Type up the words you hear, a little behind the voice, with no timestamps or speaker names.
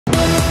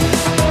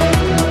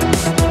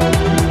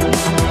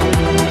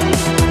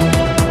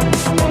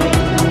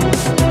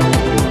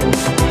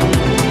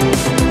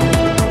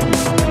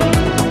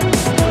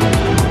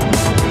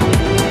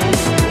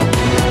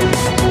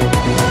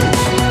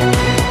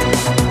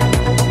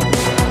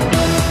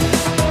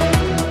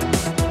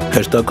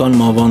Հերթական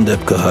մահվան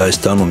դեպքը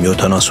Հայաստանում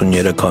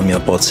 73-ամյա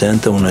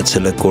պացիենտը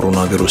ունեցել է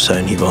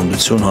կորոնավիրուսային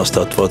հիվանդություն,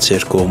 հաստատված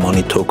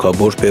երկկողմանի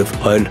թոքաբորբ եւ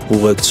այլ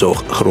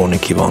ուղեկցող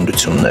քրոնիկ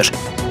հիվանդություններ։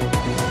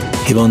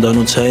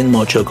 Հիվանդանոցային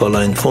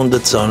մահճակալային ֆոնդը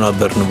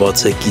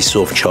ծանրաբեռնված է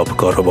կիսով չափ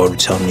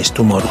կառավարության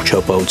նիստում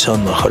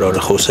առողջապահության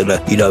նախարարը խոսել է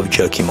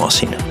իրավիճակի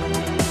մասին։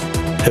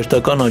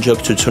 Հերթական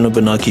աջակցությունը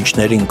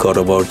բնակիչներին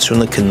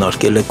կառավարությունը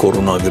քննարկել է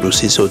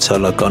կորոնավիրուսի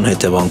սոցիալական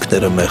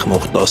հետևանքները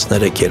մեղմող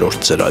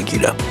 13-րդ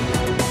ծրագիրը։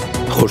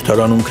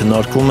 Խորհրդարանում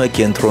քննարկվում է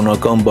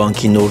կենտրոնական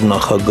բանկի նոր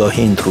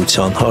նախագահի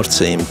ընտրության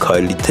հարցը, իմ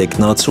քայլի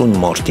թեկնածուն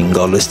Մարտին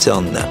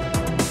Գալստյանն է։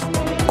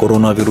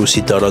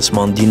 Կորոնավիրուսի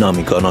տարածման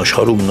դինամիկան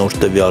աշխարհում նոր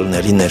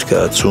տվյալների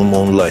ներկայացում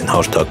օնլայն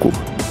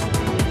հարթակում։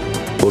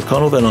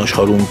 Որքանով են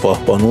աշխարհում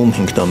պահպանում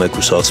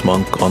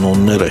ինքնամեկուսացման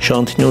կանոնները,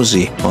 Շանտ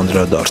Նյուզի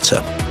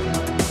անդրադարձը։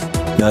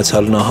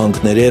 Միացյալ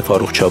Նահանգների և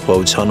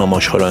առողջապահության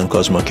համաշխարհային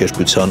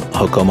կազմակերպության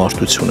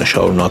հակամարտությունը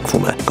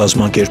շարունակվում է։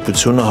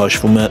 Կազմակերպությունը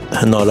հաշվում է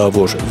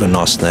հնարավոր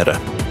վնասները։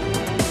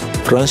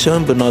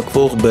 Ֆրանսիայում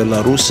բնակվող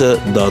Բելարուսը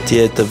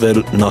դատի է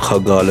տվել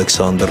նախագահ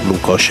Ալեքսանդր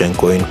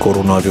Լուկաշենկոին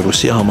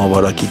կորոնավիրուսի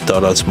համավարակի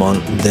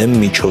տարածման դեմ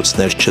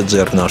միջոցներ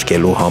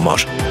չձեռնարկելու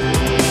համար։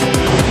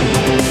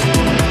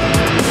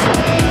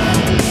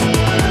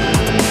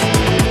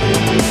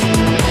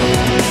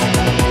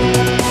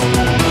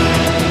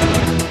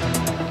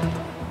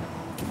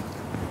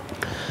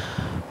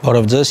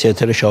 Բարև ձեզ,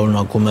 եթերը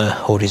շարունակում է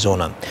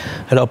Հորիզոնը։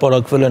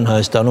 Հրապարակվել են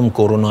Հայաստանում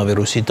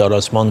կորոնավիրուսի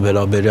տարածման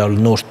վերաբերյալ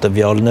նոր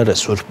տվյալները։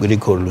 Սուրբ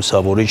Գրիգոր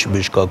Լուսավորիչ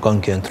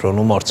բժշկական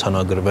կենտրոնում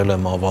արձանագրվել է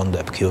մահվան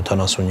դեպք։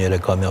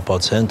 73-ամյա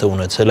պացիենտը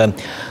ունեցել է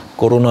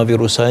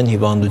կորոնավիրուսային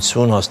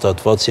հիվանդություն,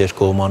 հաստատված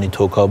երկկողմանի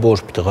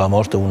թոքաբորբ,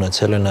 տղամարդը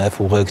ունեցել է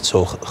նաև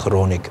ուղեկցող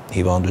քրոնիկ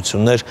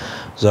հիվանդություններ,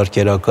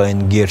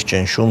 զարկերակային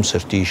գերճնշում,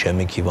 սրտի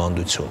իշեմիկ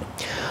հիվանդություն։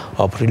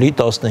 Ապրիլի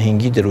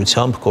 15-ի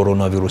դրությամբ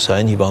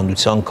կորոնավիրուսային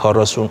հիվանդության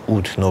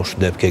 48 նոր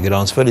դեպք է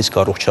գրանցվել, իսկ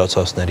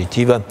առողջացածների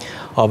թիվը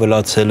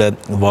ավելացել է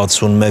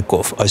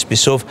 61-ով։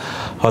 Այսպիսով,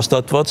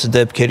 հաստատված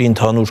դեպքերի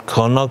ընդհանուր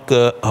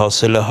քանակը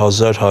հասել է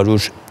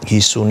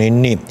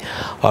 1159-ի,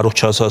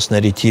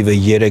 առողջացածների թիվը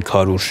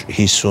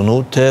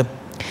 358 է,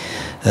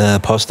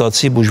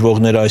 փաստացի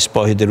բուժվողները այս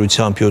պահի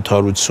դրությամբ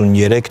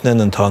 783-ն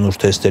են, ընդհանուր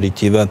թեստերի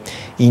թիվը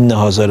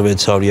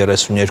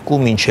 9632,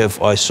 մինչև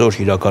այսօր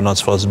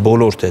իրականացված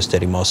բոլոր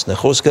թեստերի մասն է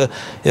խոսքը,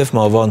 եւ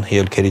մահվան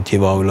ելքերի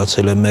թիվը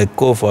ավելացել է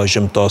 1-ով,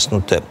 այժմ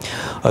 18 է։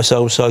 Այս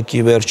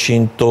աղյուսակի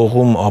վերջին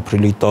տողում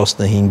ապրիլի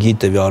 15-ի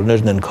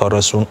տվյալներն են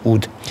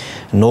 48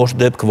 նոր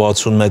դեպք,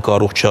 61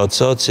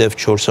 առողջացած եւ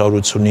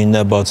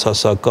 489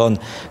 բացասական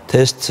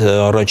թեստ,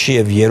 առաջի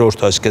եւ երրորդ,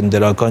 այսինքն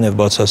դրական եւ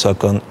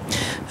բացասական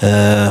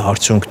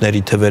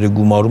արդյունքների թվերի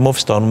գումարումով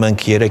ստանում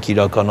ենք 3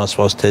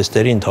 իրականացված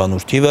թեստերի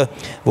ընդհանուր թիվը,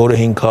 որը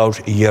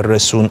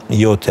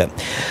 537 է։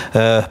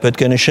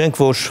 Պետք է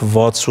նշենք, որ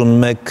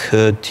 61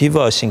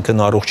 թիվը,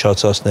 այսինքն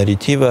առողջացածների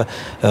թիվը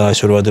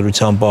այսօրվա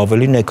դրությամբ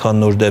ավելին է,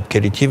 քան նոր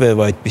դեպքերի թիվը,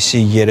 եւ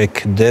այդպիսի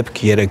 3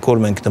 դեպք 3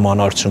 օր մենք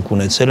նման արդյունք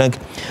ունեցել ենք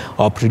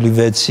ապրիլի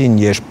 6-ին,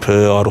 երբ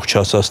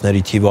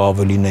առողջացածների թիվը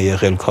ավելին է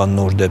եղել, քան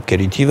նոր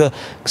դեպքերի թիվը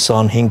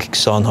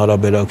 25-20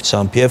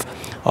 հարաբերակցությամբ եւ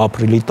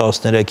ապրիլի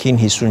 13-ին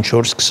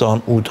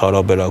 54-28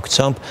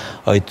 հարաբերակցությամբ,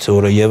 այդ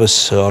օրը եւս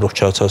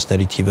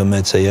առողջացածների թիվը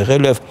մեծ է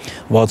եղել եւ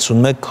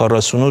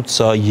 61-48,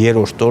 սա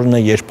երրորդ օրն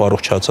է, երբ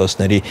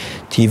առողջացածների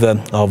թիվը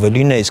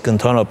ավելին է, իսկ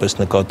ընդհանրապես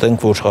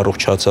նկատենք, որ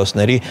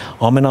առողջացածների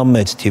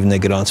ամենամեծ թիվն է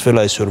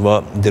գրանցվել այսօրվա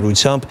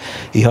դրությամբ։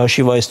 Ի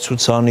հաշիվ այս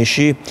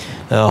ցուցանիշի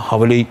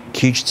ավելի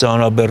քիչ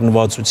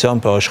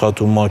ծանրաբեռնվածությամբ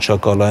աշխատում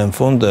մահճակալային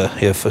ֆոնդը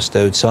եւ ըստ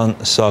էության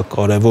սա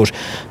կարեւոր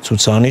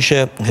ցուցանիշ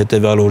է,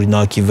 հետեւյալ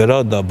օրինակի վրա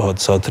դա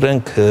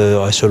բացատրենք,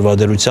 այսօրվա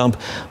դրությամբ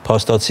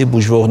փաստացի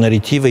բուժվողների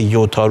թիվը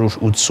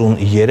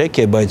 783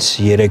 է, բայց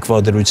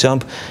երեկվա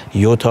դրությամբ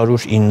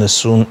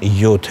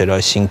 797 էր,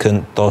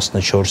 այսինքն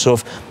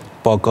 14-ով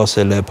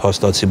պակասել է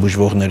փաստացի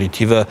բուժվողների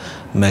թիվը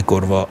մեկ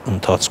օրվա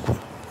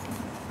ընթացքում։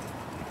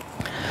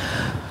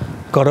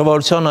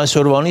 Կառավարության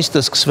այսօրվա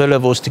նիստը սկսվել է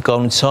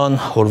ոստիկանության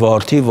օրվա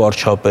արդիվ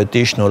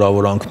վարչապետի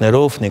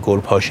շնորհավորանքներով։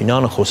 Նիկոլ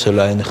Փաշինյանը խոսել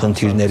է այն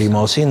խնդիրների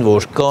մասին,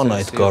 որ կան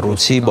այդ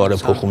կառույցի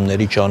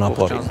բարեփոխումների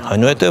ճանապարհին։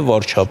 Այնուհետև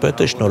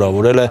վարչապետը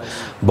շնորհավորել է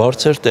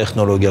բարձր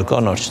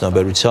տեխնոլոգիական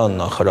արդյունաբերության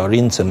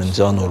նախարարին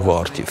ծննդյան օրվա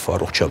արդիվ։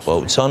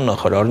 Առողջապահության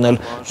նախարարն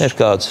էլ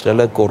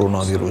ներկայացրել է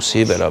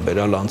կորոնավիրուսի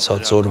վերաբերյալ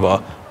անցած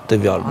օրվա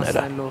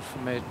տվյալները։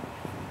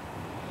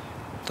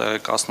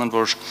 Տեղեկացնել,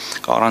 որ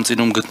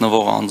կարանտինում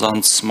գտնվող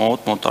անձանց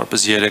մոտ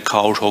մոտարպես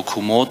 300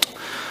 հոգու մոտ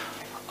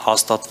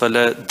հաստատվել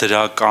է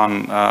դրական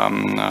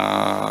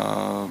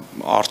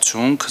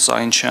արդյունք, սա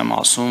ինչ եմ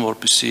ասում,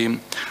 որպեսզի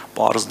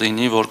պարզ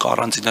լինի, որ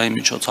կարանտինայի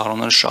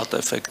միջոցառումները շատ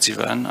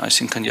էֆեկտիվ են,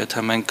 այսինքն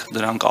եթե մենք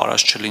դրանք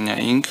արած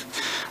չլինեինք,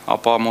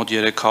 ապա մոտ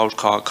 300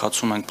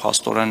 քաղաքացու մենք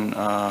փաստորեն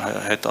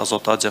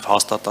հետազոտած եւ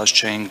հաստատած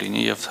չէինք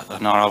լինի եւ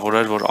հնարավոր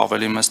էր, որ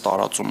ավելի մեծ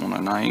տարածում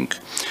ունենայինք։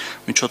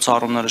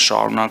 Միջոցառումները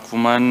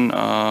շարունակվում են,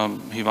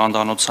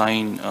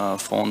 հիվանդանոցային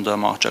ֆոնդը,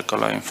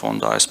 մահճակալային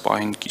ֆոնդը այս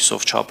պահին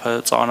կիսով չափ է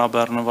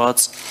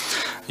ծանրաբեռնված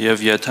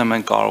եւ եթե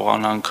մենք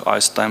կարողանանք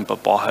այս տեմպը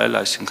պահել,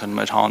 այսինքն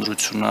մեր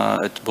հանրությունը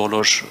այդ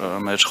բոլոր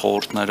մեր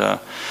խորհուրդները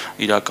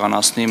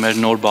իրականացնի, մեր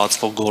նոր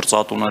բացվող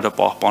գործատուները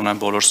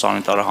պահպանեն բոլոր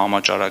սանիտար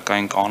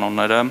համաճարակային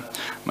կանոնները,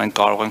 մենք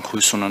կարող ենք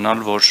հույս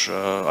ունենալ, որ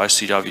այս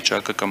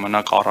իրավիճակը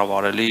կմնա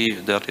կառավարելի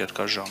դեռ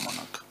երկար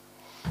ժամանակ։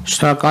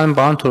 Շնորհակալ եմ,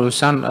 պարոն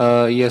Թորոսյան,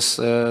 ես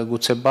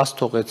գուցե բաց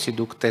թողեցի,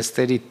 դուք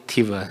տեստերի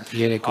թիվը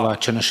երեկվա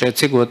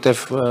չնշեցիք,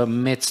 որտեվ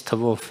մեծ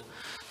թվով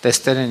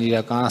տեստեր են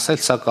իրականացել,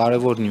 սա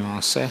կարևոր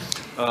նյուանս է։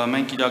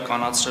 Մենք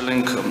իրականացրել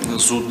ենք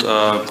զուտ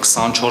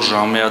 24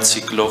 ժամյա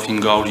ցիկլով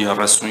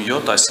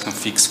 537, այսինքն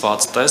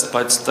ֆիքսված տեստ,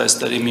 բայց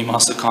տեստերի մի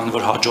մասը, քանի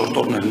որ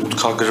հաջորդ օրն էլ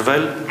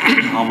մուտքագրվել,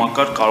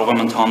 համակարգ կարող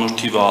եմ ընդհանուր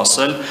թիվը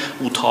ասել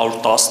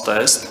 810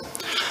 տեստ։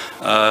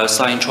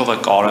 Սա ինչով է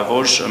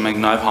կարևոր, մենք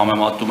նաև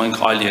համեմատում ենք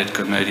այլ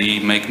երկրների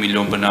 1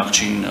 միլիոն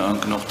բնակչին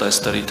ընկնող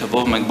տեստերի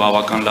թվով, մենք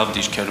բավական լավ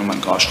դիրքերում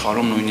ենք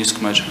աշխարհում,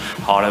 նույնիսկ մեր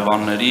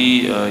հարևանների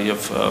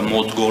եւ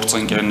մոտ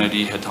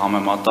գործընկերների հետ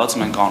համեմատած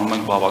մենք անում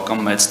ենք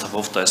բավական մեծ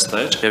թվով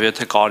տեստեր, եւ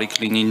եթե կարիք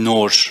լինի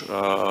նոր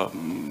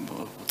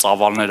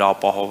ծավալները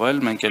ապահովել,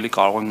 մենք էլի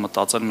կարող ենք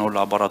մտածել նոր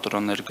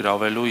լաբորատորիա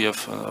ներգրավելու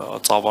եւ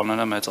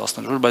ծավալները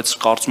մեծացնելու, բայց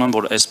կարծում եմ,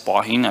 որ այս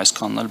պահին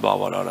այսքանն էլ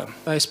բավարար է։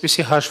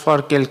 Այսպիսի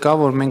հաշվարկել կա,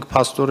 որ մենք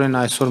փաստորեն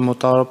այսօր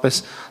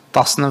մոտավորապես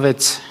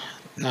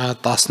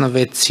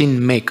 16-ին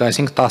 1,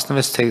 այսինքն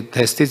 16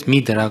 թեստից մի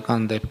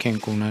դրական դեպք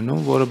ենք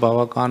ունենում, որը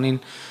բավականին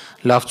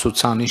լավ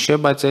ցուցանիշ է,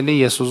 բայց էլի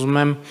ես ուզում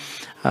եմ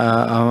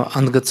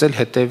ընդգծել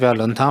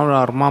հետեւյալը, ընդհանուր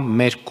առմամբ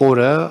մեր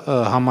կորը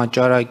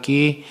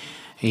համաճարակի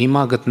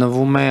հիմա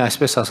գտնվում է,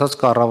 այսպես ասած,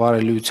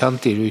 կառավարելիության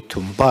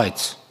տիրույթում,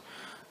 բայց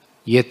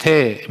եթե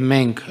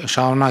մենք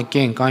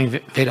շարունակենք այն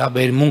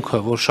վերաբերմունքը,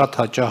 որ շատ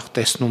հաճախ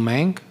տեսնում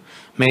ենք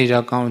մեր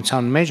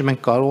իրականության մեջ,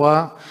 մենք կարող է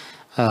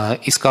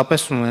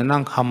իսկապես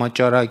ունենանք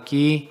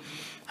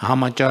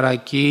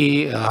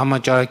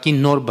համաճարակի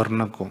նոր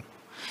բռնկում։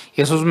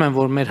 Ես ուզում եմ,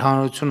 որ մեր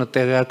հանրությունը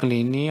տեղյակ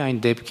լինի այն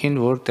դեպքին,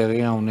 որ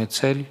տեղի է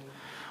ունեցել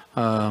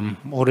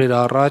օրեր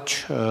առաջ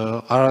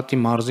Արարատի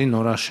մարզի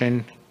Նորաշեն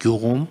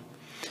գյուղում,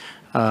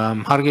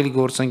 հարգելի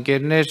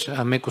գործընկերներ,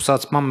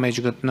 մեկուսացման մեջ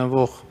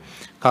գտնվող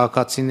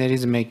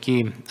քաղաքացիներից մեկի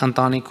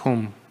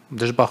ընտանիքում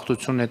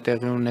դժբախտություն է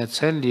տեղի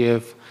ունեցել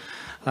եւ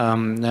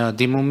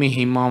դիմումի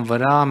հիման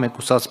վրա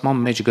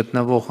մեկուսացման մեջ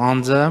գտնվող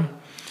անձը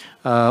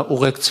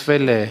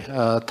ուղեկցվել է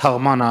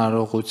թաղման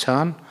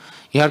արարողության,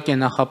 իհարկե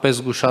նախապես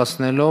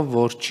զգուշացնելով,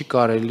 որ չի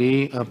կարելի,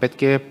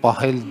 պետք է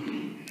պահել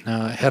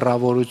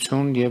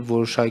հեռավորություն եւ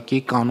որոշակի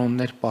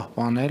կանոններ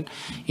պահպանել։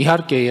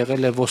 Իհարկե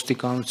եղել է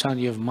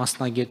ոստիկանության եւ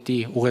մասնագետի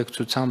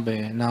ուղեկցությամբ է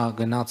նա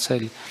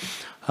գնացել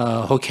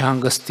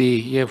հոգեհանգստի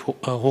եւ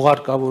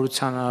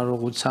հուղարկավորության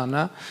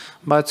արարողությանը,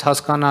 բայց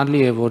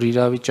հասկանալի է, որ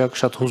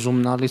իրավիճակ շատ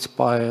հուզումնալից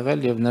պահ է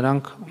եղել եւ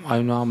նրանք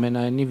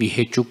այնուամենայնիվ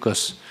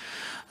իհեճուկս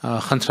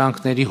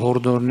խնդրանքների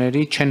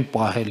հորդորների չեն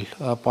պահել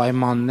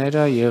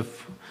պայմանները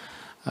եւ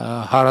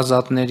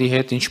հարազատների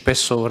հետ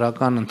ինչպես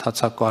սովորական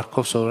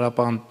ընթացակարգով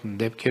սովորական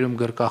դեպքերում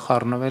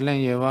գրկախառնվել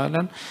են եւ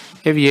այլն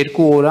եւ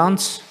 2 օր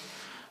անց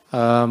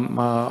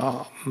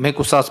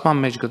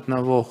մեկուսացման մեջ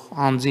գտնվող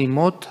անձի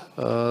մոտ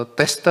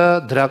տեստը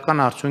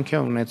դրական արդյունք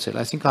է ունեցել,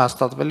 այսինքն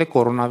հաստատվել է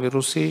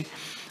կորոնավիրուսի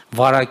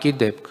վարակի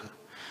դեպքը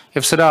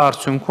եւ սրա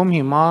արդյունքում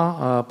հիմա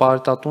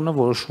պարետատունը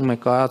որոշում է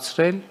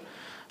կայացրել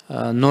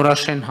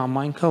Նորաշեն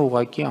համայնքը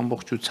ուղղակի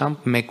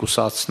ամբողջությամբ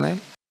մեկուսացնել։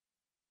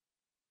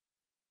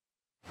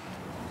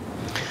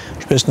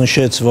 Ինչպես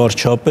նշեց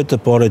վարչապետը,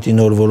 Պարետի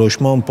նոր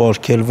որոշմամբ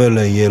արգելվել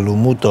է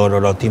ելումուտ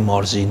Արարատի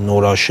մարզի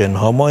Նորաշեն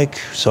համայնք,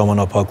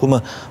 սահմանափակումը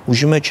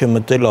ուժի մեջ է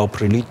մտել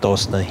ապրիլի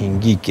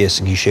 15-ի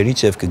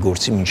կեսգիշերից եւ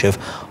կգործի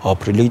մինչեւ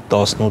ապրիլի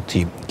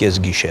 18-ի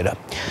կեսգիշերը։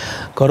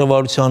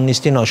 Կառավարության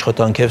նիստին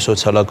աշխատանք եւ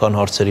սոցիալական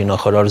հարցերի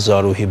նախարար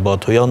Զարուհի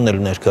Բաթոյանն էլ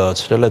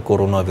ներկայացրել է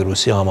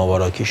կորոնավիրուսի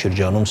համավարակի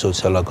շրջանում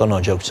սոցիալական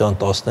աջակցության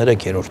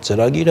 13-րդ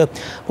ծրագիրը,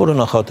 որը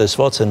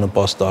նախատեսված է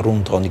նպաստառու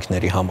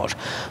ընտանիքների համար։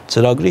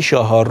 Ծրագրի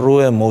շահառու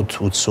է մոտ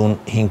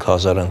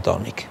 85,000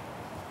 ընտանիք։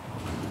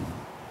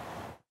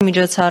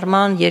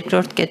 Միջոցառման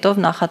երկրորդ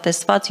կետով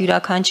նախատեսված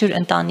յուրաքանչյուր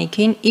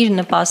ընտանիքին իր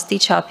նպաստի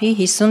չափի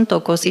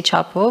 50%-ի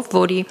չափով,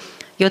 որի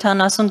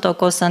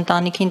 70%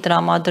 ընտանիքին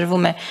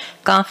տրամադրվում է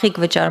կանխիկ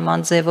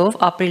վճարման ձևով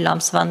ապրիլ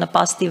ամսվա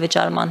նպաստի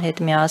վճարման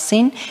հետ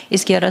միասին,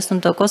 իսկ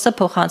 30%-ը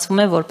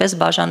փոխանցվում է որպես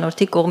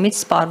բաժանորդի կողմից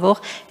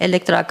սպառվող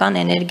էլեկտրական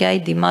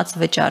էներգիայի դիմաց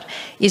վճար,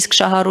 իսկ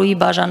շահառուի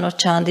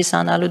բաժանորդ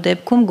չհանդիսանալու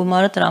դեպքում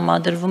գումարը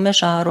տրամադրվում է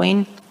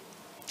շահառուին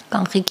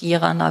կանխիկ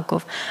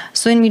եղանակով։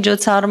 Սույն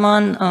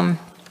միջոցառման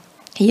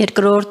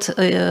Երկրորդ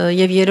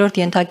եւ երրորդ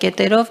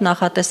ենթակետերով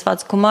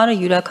նախատեսված գումարը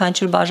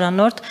յուրաքանչյուր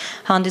բաժանորդ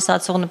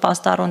հանդիսացող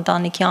նպաստառու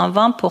ընտանիքի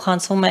անվամբ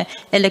փոխանցվում է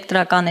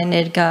էլեկտրական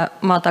էներգիա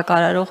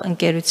մատակարարող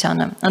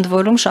ընկերությանը։ Ընդ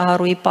որում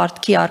շահառուի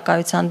պարտքի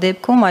արկայության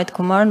դեպքում այդ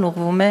գումարն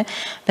ուղղվում է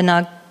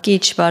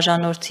բնակիչ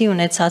բաժանորդի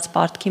ունեցած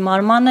պարտքի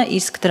մարմանը,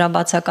 իսկ դրա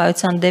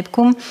բացակայության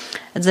դեպքում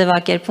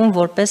ձևակերպվում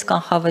որպես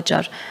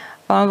կանխավճար։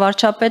 Պարոն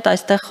վարչապետ,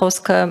 այստեղ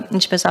խոսքը,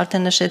 ինչպես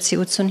արդեն նշեցի,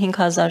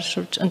 85,000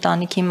 շուրջ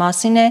ընտանիքի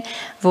մասին է,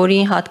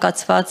 որի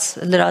հատկացված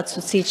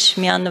լրացուցիչ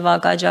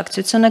միանվագ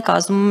աջակցությունը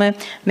կազմում է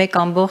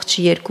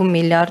 1.2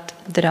 միլիարդ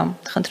դրամ։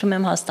 Խնդրում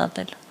եմ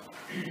հաստատել։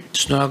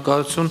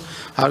 Շնորհակալություն,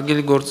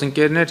 հարգելի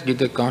գործընկերներ,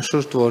 գիտեք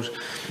անշուշտ, որ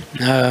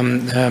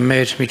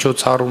մեր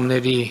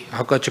միջոցառումների,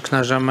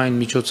 հակաճգնաժամային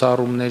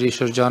միջոցառումների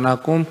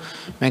շրջանակում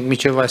մենք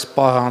մինչև այս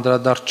պահը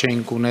անդրադարձ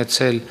չենք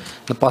ունեցել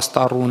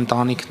նպաստառու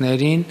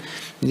ընտանիքներին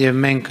եւ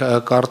մենք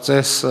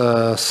կարծես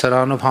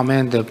սրանով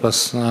համեն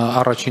դեպս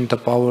առաջին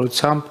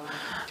տպավորությամբ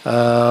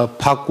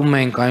փակում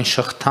ենք այն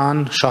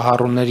շղթան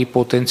շահառուների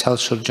պոտենցիալ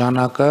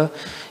շրջանակը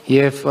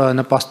եւ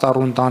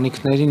նպաստառու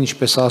ընտանիքներին,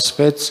 ինչպես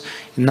ասվեց,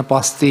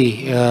 նպաստի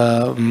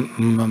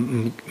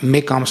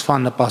մեկ ամսվա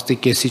նպաստի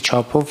կեսի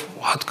չափով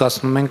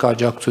հատկացնում ենք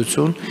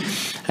աջակցություն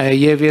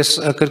եւ ես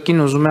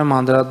կրկին ուզում եմ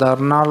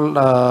անդրադառնալ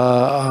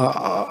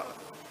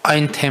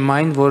այն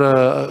թեմային, որը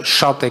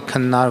շատ է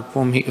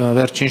քննարկվում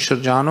վերջին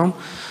շրջանում,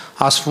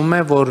 ասվում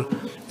է, որ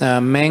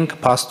մենք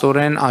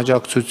փաստորեն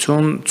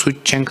աջակցություն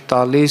ցույց չենք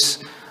տալիս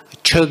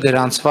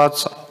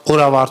չգրանցված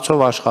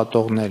օրավարձով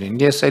աշխատողներին։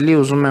 Ես էլի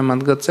ուզում եմ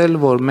ընդգծել,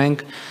 որ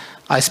մենք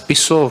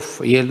այսպիսով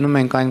ելնում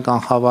ենք այն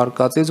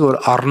կանխավարկածից, որ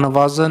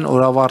առնվազն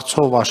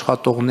օրավարձով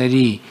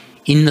աշխատողների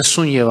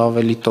 90 եւ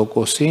ավելի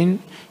տոկոսին,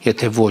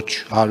 եթե ոչ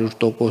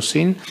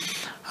 100%-ին,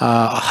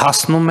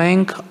 հասնում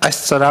ենք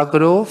այս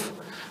ծրագրով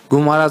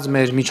գումարած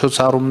մեր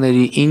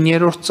միջոցառումների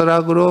 9-րդ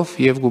ծրագրով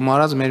եւ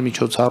գումարած մեր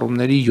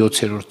միջոցառումների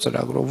 7-րդ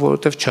ծրագրով,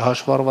 որովհետեւ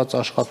չհաշվառված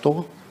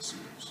աշխատողը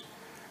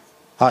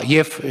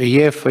եւ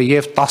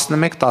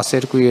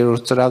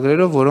 11-12-րդ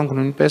ծրագրերով, որոնք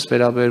նույնպես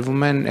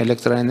վերաբերվում են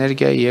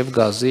էլեկտրաէներգիայի եւ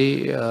գազի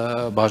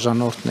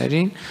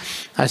բաժանորդներին,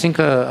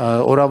 այսինքն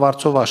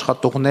օրավարձով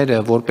աշխատողները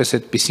որպես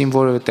այդպեսին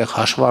որևէտեղ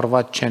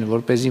հաշվառված չեն,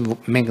 որպեսզի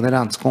մենք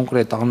նրանց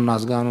կոնկրետ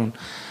անուն-ազգանուն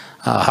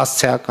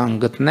հասցեական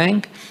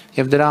գտնենք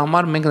եւ դրա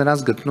համար մենք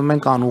նրանց գտնում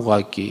ենք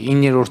անուղղակի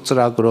 9-րդ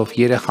ծրագրով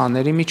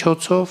երեխաների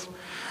միջոցով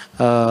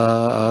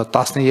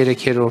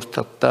 13-րդ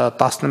 11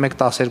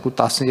 12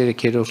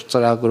 13-րդ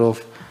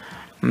ծրագրով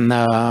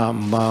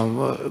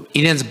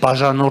իրենց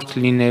բաժանորդ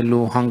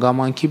լինելու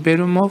հանգամանքի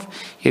բերումով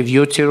եւ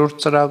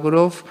 7-րդ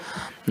ծրագրով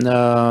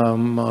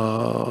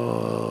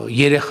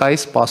երեխայի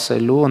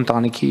սպասելու,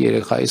 ընտանիքի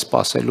երեխայի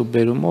սպասելու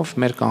բերումով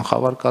մեր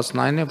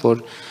կանխավարկածն այն է,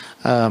 որ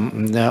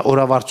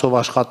օրավարձով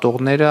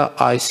աշխատողները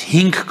այս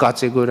 5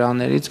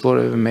 կատեգորիաներից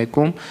որևէ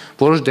մեկում,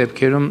 որոշ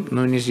դեպքերում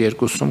նույնիսկ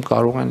երկուսում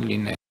կարող են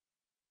լինել։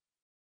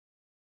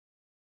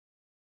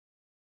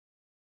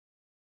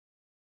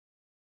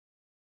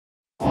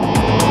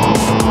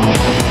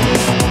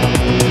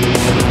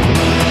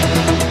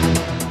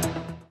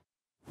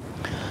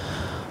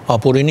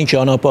 Ապօրինի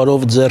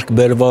ճանապարհով ձեռք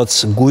բերված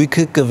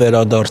գույքը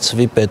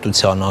կվերադարձվի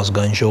պետության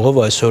ազգային ժողով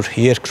այսօր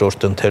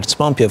երկրորդ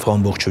ընթերցմամբ եւ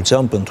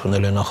ամբողջությամբ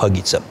ընդունել է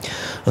նախագիծը։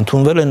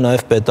 Ընդունվել են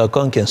նաեւ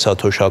պետական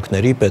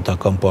կենսաթոշակների,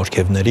 պետական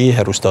պարգևների,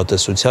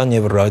 հեռուստատեսության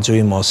եւ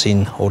ռադիոյի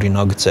մասին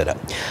օրինագծերը։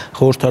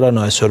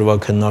 Խորհրդարանը այսօրվա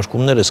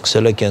քննարկումները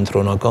սկսել է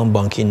Կենտրոնական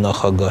բանկի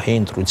նախագահի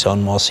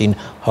ընտրության մասին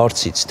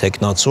հարցից։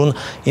 Տեխնացուն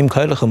Իմ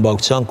քայլը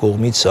խմբակցության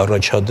կողմից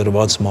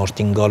առաջադրված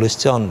Մարտին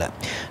Գալստյանն է։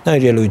 Նա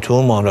իր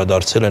ելույթում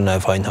անդրադարձել է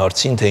նաեւ այն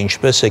հարցին, թե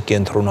ինչպես է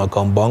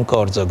Կենտրոնական բանկը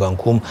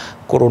արձագանքում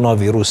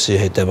կորոնավիրուսի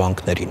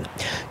հետևանքներին։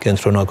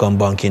 Կենտրոնական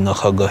բանկի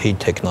նախագահի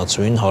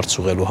տեխնացուին հարց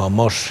ուղղելու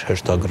համար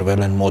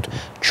հերթագրվել են մոտ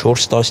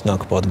 4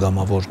 տասնյակ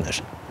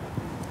պատգամավորներ։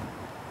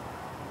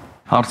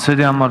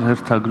 Հարցերի համար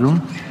հերթագրում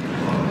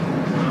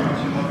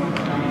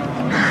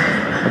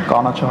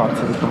կանաչը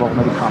հարցերի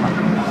տվողների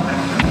քանակը։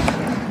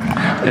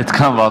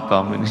 Այդքան վատ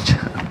ամեն ինչ։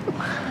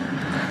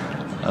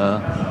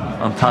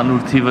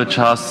 Ընդհանուր թիվը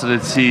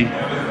չհասցրեցի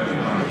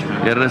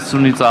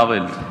 30-ից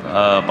ավել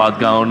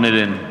պատգամավորներ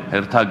են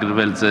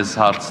հերթագրվել ձեզ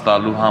հարց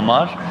տալու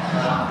համար,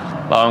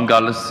 պարոն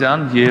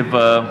Գալստյան, եւ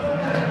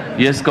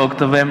ես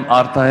կօգտվեմ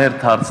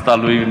արտահերթ հարց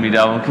տալու իմ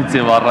իրավունքից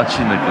եւ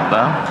առաջինը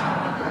կտամ։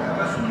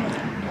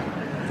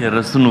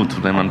 38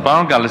 ուրեմն,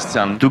 պարոն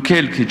Գալստյան, դուք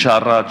էլ քիչ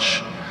առաջ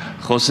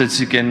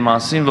խոսեցիք այն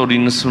մասին, որ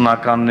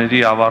 90-ականների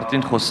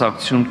ավարտին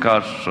խոսակցություն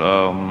կար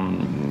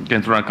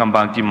Կենտրոնական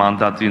բանկի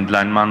մանդատի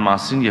ընդլայնման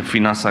մասին եւ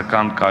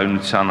ֆինանսական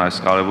կայունության այս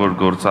կարևոր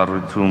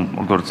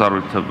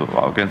գործառույթը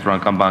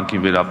Կենտրոնական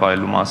բանկին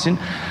վերապահելու մասին։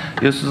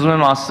 Ես ուզում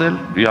եմ ասել,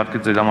 իհարկե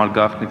ձեր համար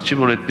գաղտնիք չի,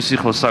 որ այդպիսի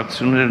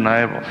խոսակցություններ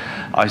նաեւ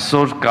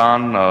այսօր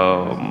կան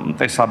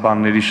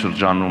տեսաբանների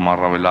շրջանում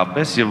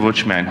առավելապես եւ ոչ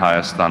միայն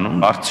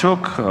Հայաստանում։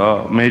 Արդյոք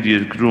մեր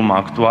երկրում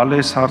ակտուալ է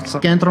այս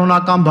հարցը։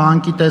 Կենտրոնական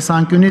բանկի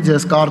տեսանկյունից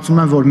ես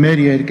կարծում եմ, որ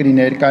մեր երկրի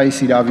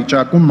ներկայիս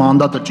իրավիճակում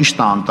մանդատը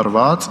ճիշտ է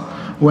ընտրված,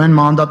 ու այն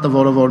մանդատը,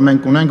 որը որ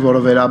մենք ունենք,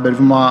 որը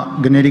վերաբերվում է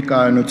գների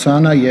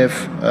կայունությանը եւ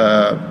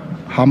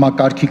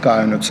համակարգի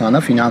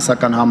կայունությանը,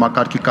 ֆինանսական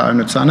համակարգի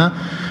կայունությանը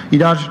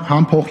իրար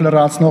համ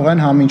փոխլրացնող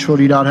են, համ ինչ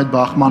որ իրար հետ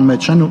բախման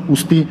մեջ են,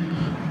 ուստի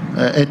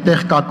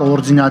այդտեղ կա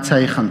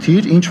կոորդինացիայի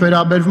խնդիր, ինչ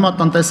վերաբերվում է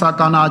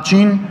տնտեսական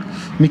աճին,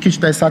 մի քիչ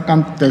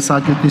տեսական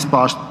տեսակետից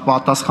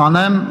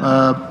պատասխանեմ,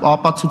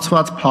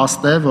 ապացուցված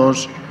փաստ է,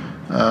 որ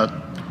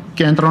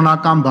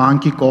կենտրոնական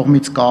բանկի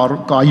կողմից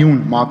կայուն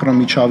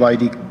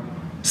մակրոմիջավայրի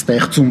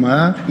ստեղծումը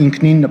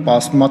ինքնին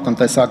նպաստում է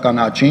տնտեսական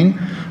աճին,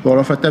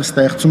 որովհետև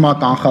ստեղծում է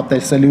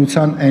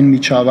կանխատեսելիության այն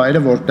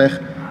միջավայրը, որտեղ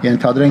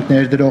ենթադրենք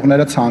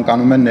ներդրողները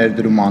ցանկանում են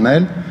ներդրում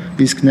անել,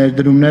 իսկ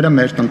ներդրումները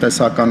մեր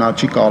տնտեսական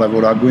աճի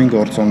կարևորագույն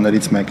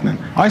գործոններից մեկն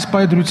են։ Այս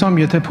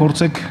պայդրությամբ, եթե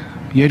փորձեք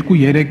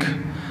 2-3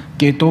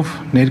 կետով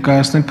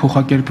ներկայացնել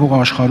փոխակերպող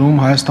աշխարհում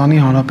Հայաստանի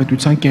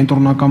Հանրապետության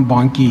կենտրոնական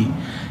բանկի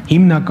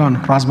հիմնական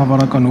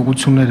ռազմավարական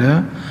ուղղությունները,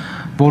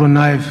 որը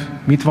նաև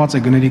միտված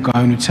է գների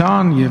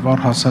կայունության եւ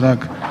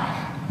առհասարակ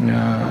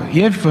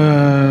եւ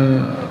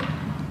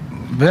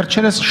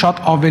վերջերս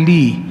շատ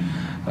ավելի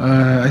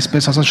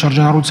այսպես ասած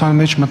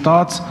շրջանառության մեջ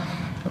մտած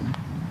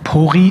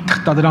փողի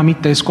թղթադրամի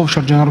տեսքով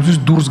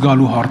շրջանառությունից դուրս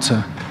գալու հարցը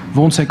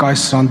ոնց է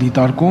այս սրան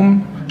դիտարկում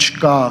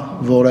չկա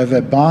որևէ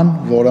բան,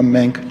 որը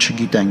մենք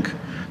չգիտենք։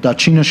 Դա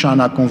չի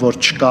նշանակում, որ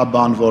չկա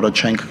բան, որը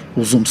չենք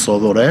ուզում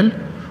սովորել,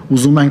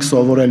 ուզում ենք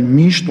սովորել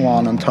միշտ ու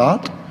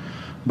անընդհատ,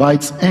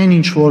 բայց այն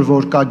ինչ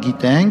որ կա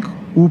գիտենք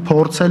ու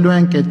փորձելու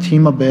ենք այդ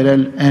թիմը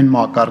բերել այն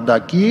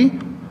մակարդակի,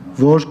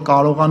 որ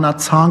կարողանա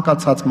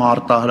ցանկացած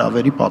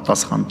մարտահրավերի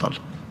պատասխան տալ։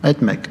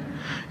 Այդ մեկ։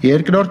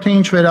 Երկրորդը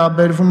ինչ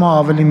վերաբերվում է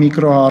ավելի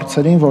միկրո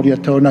հարցերին, որ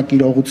եթե օրինակ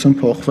իրողություն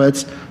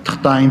փոխվեց,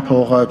 թղթային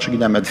փողը,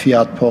 չգիտեմ, այդ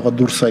ֆիատ փողը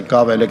դուրս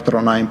եկավ,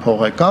 էլեկտրոնային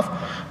փող եկավ,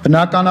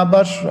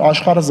 բնականաբար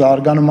աշխարհը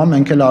զարգանում է,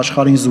 մենք էլ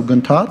աշխարհին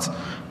զուգընթաց,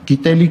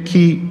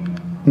 գիտելիքի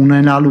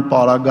ունենալու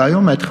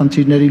պարագայում այդ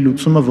խնդիրների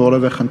լուծումը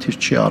որևէ խնդիր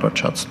չի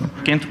առաջացնում։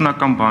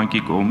 Կենտրոնական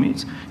բանկի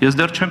կողմից ես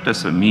դեռ չեմ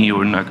տեսել մի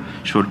օրինակ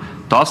ինչ-որ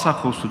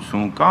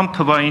դասախոսություն կամ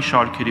թվային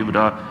շարքերի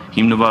վրա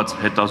հիմնված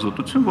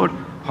հետազոտություն, որ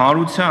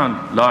հանրության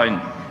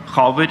լայն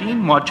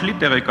խավերին մատչելի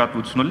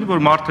տեղեկատվություն ունի,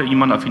 որ մարդը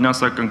իմանա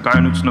ֆինանսական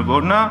կայունությունը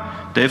որն է,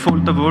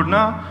 դեֆոլտը որն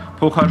է,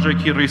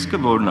 փոխարժեքի ռիսկը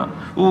որն է,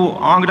 ու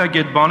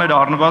անգրագետ բաներ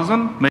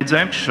առնվազն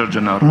մեծայում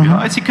չշրջանառվի։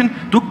 Այսինքն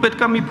դուք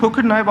պետք է մի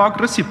փոքր նաև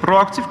ագրեսիվ,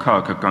 պրոակտիվ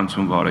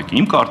քաղաքականություն վարեք։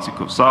 Իմ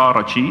կարծիքով սա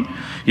առաջի,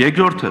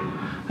 երկրորդը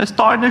Այս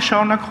տարիներ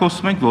շարունակ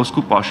խոսում ենք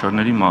ոսկու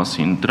պաշարների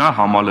մասին, դրա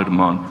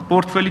համալրման,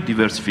 պորտֆելի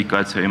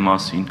դիվերսիֆիկացիայի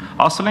մասին,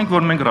 ասել ենք,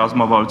 որ մենք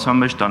ռազմավարության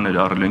մեջ դա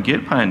ներառել ենք,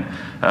 երբ այն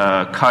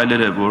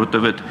քայլերը,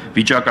 որովհետև այդ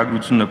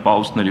վիճակագրությունը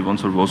պաուստների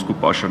ոնց որ ոսկու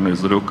պաշարները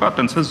 0 կա,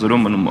 տենց է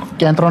 0 մնում է։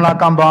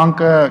 Կենտրոնական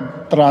բանկը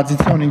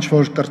տրադիցիոն ինչ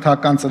որ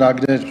կրթական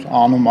ծրագրեր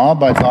անում է,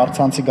 բայց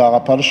արցանցի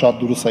գաղափարը շատ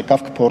դուրս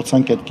եկավ,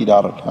 կփորձենք այդ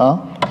կիրառել, հա։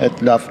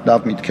 Այդ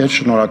լավ միտք է,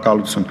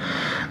 շնորհակալություն։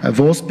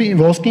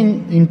 Ոսկին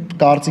իմ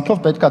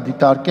կարծիքով պետք է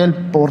դիտարկել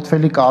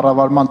պորտֆելի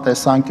կառավարման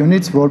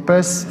տեսանկյունից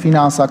որպես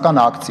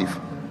ֆինանսական ակտիվ։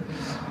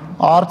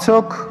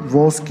 Արդյոք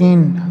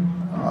ոսկին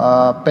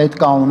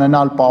պետք է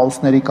ունենալ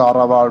պաուստների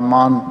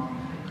կառավարման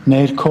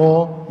ներքո,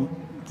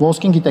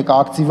 ոսկին գիտեք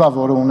ակտիվ է,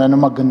 որը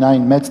ունենում է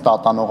գնային մեծ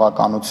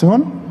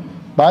տատանողականություն,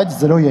 բայց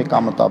 0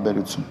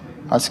 եկամտաբերություն։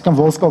 Այսինքն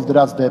ոսկով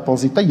դրած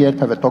դեպոզիտը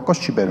երբևէ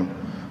տոկոս չի բերում։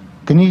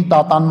 Գնի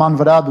տատանման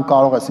վրա դու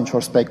կարող ես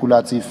ինչ-որ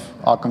սպեկուլատիվ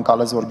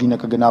ակնկալես, որ գինը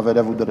կգնա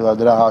վերև ու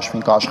դրա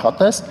հաշվին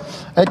կաշխատես։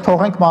 Այդ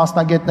թողենք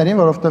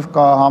մասնագետներին, որովհետև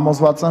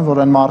համոզված եմ,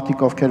 որ այն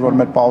մարդիկ, ովքեր որ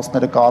մեր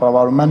պաուստները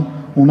կառավարում են,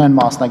 ունեն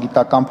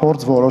մասնագիտական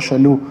փորձ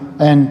որոշելու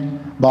այն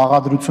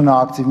բաղադրությունը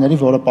ակտիվների,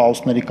 որը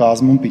պաուստների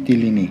կազմում պիտի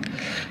լինի։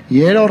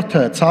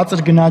 Երրորդը,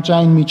 ցածր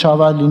գնաճային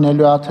միջավայր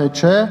լինելու է թե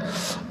չէ,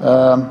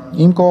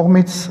 իմ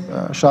կողմից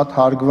շատ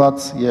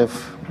հարգված եւ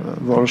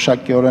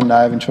որոշակիորեն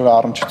նաև ինչ-որ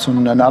առնչություն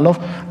ունենալով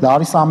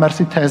Լարի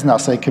Սամերսի թեզն է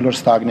secular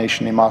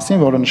stagnation-ի մասին,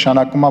 որը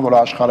նշանակում է, որ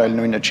աշխարհը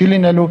նույնը չի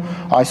լինելու,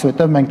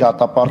 այսուհետև մենք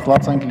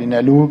դատապարտված ենք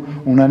լինելու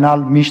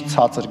ունենալ միշտ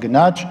ցածր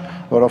գնաճ,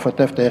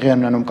 որովհետև տեղի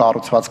են ունենում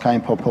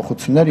կառուցվածքային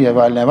փոփոխություններ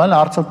եւ այլն,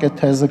 արդյոք այդ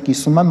թեզը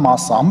կիսում եմ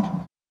մասամբ։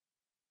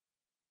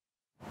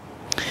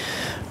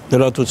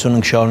 Լրատվությունը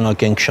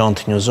կշարունակենք Շանթ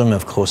Նյուզում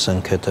եւ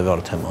կխոսենք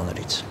հետեւյալ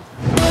թեմաներից։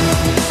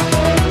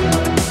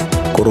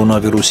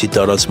 Կորոնավիրուսի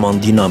տարածման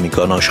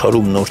դինամիկան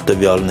աշխարհում նոր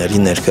տվյալների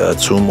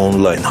ներկայացում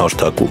օնլայն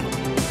հարթակում։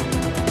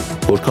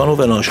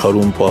 Որքանով են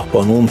աշխարհում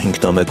պահպանում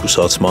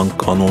ինքնամեկուսացման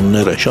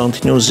կանոնները,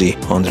 Շանթ Նյուզի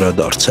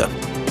անդրադարձը։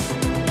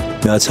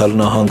 Միացյալ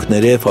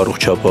Նահանգների եւ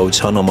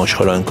առողջապահության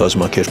համաշխարհային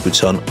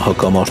կազմակերպության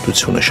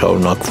հակամարտությունը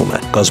շարունակվում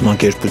է։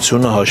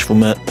 Կազմակերպությունը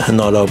հաշվում է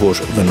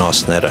հնարավոր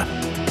վնասները։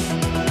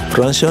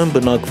 Ֆրանսիայում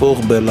բնակվող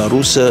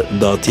Բելարուսը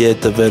դատի է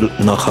տվել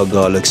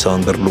նախագահ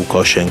Ալեքսանդր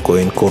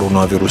Լուկաշենկոին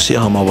կորոնավիրուսի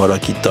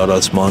համավարակի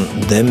տարածման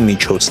դեմ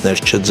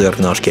միջոցներ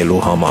չձեռնարկելու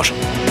համար։